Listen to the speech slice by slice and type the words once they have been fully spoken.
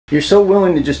You're so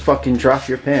willing to just fucking drop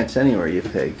your pants anywhere, you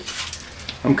pig.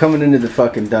 I'm coming into the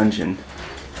fucking dungeon.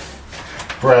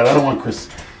 Brad, I don't want Chris.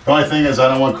 The only thing is, I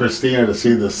don't want Christina to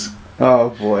see this.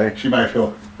 Oh boy. She might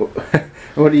feel.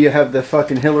 What do you have, the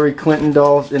fucking Hillary Clinton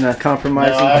dolls in a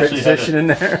compromising position in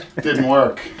there? Didn't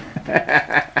work.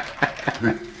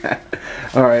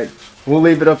 Alright, we'll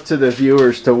leave it up to the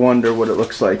viewers to wonder what it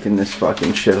looks like in this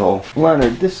fucking shithole.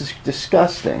 Leonard, this is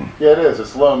disgusting. Yeah, it is.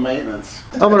 It's low maintenance.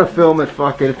 I'm gonna film it,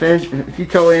 fucking. If you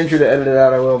tell Andrew to edit it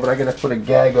out, I will, but I gotta put a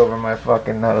gag over my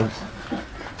fucking nose.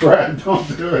 Brad,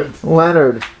 don't do it.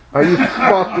 Leonard, are you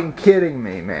fucking kidding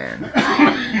me,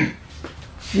 man?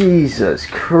 Jesus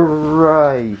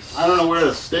Christ. I don't know where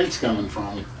the stink's coming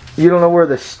from. You don't know where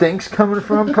the stink's coming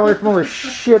from? Probably from all the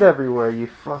shit everywhere, you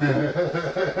fucking...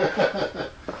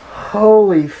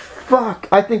 Holy fuck.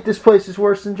 I think this place is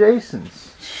worse than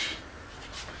Jason's.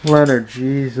 Leonard,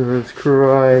 Jesus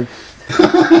Christ.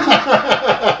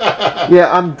 Yeah,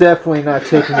 I'm definitely not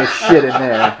taking a shit in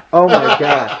there. Oh my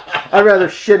god. I'd rather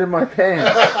shit in my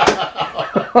pants.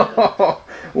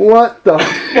 What the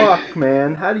fuck,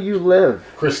 man? How do you live?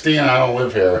 Christina, I don't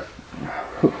live here.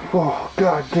 Oh,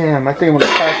 god damn. I think I'm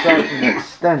gonna pass out from that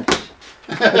stench.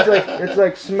 It's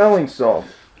like smelling salt.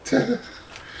 Well,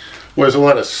 there's a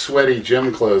lot of sweaty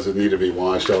gym clothes that need to be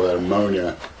washed, all that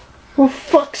ammonia. Well,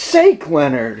 fuck's sake,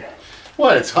 Leonard.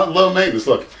 What? It's low maintenance.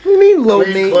 Look. What do you mean low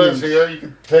clean maintenance? Clothes here. You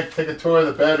can take a tour of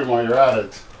the bedroom while you're at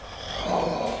it.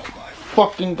 Oh my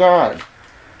fucking god.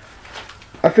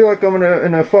 I feel like I'm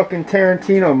in a fucking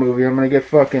Tarantino movie. I'm gonna get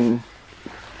fucking...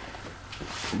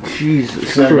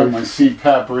 Jesus I've got my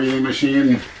CPAP breathing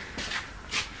machine.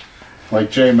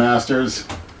 Like Jay Masters.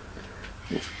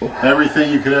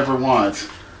 Everything you could ever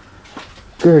want.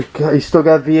 Good God, you still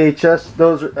got VHS?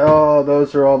 Those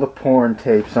are all the porn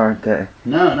tapes, aren't they?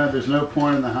 No, there's no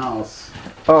porn in the house.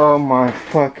 Oh my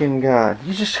fucking god.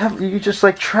 You just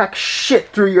like track shit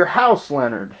through your house,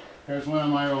 Leonard. There's one of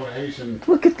my old Haitian.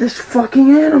 Look at this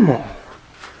fucking animal.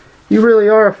 You really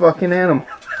are a fucking animal.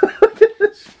 Look at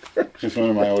this picture. Just one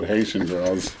of my old Haitian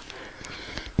girls.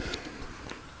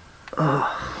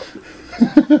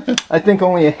 I think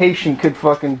only a Haitian could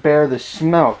fucking bear the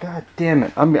smell. God damn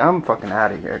it. I'm fucking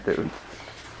out of here, dude.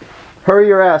 Hurry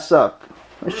your ass up.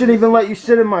 I shouldn't even let you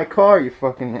sit in my car, you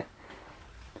fucking...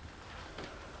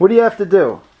 What do you have to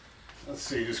do? Let's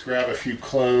see, just grab a few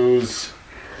clothes.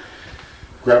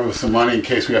 Grab us some money in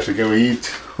case we have to go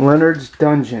eat. Leonard's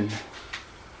Dungeon.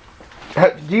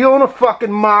 Do you own a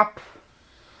fucking mop?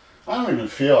 I don't even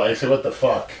feel like I said, what the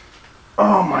fuck?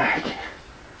 Oh my...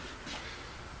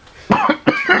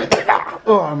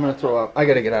 Oh, I'm gonna throw up. I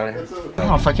gotta get out of here. I don't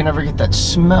know if I can ever get that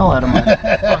smell out of my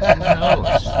fucking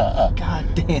nose. God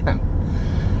damn.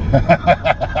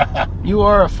 You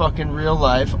are a fucking real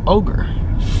life ogre.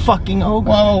 Fucking ogre.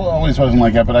 Well, it always wasn't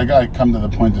like that, but I come to the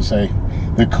point to say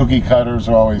the cookie cutters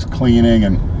are always cleaning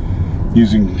and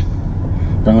using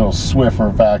their little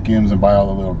Swiffer vacuums and buy all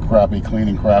the little crappy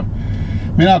cleaning crap.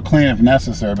 I mean, I'll clean if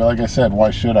necessary, but like I said,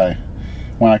 why should I?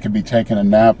 When I could be taking a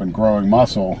nap and growing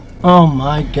muscle. Oh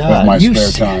my god. With my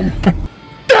spare time.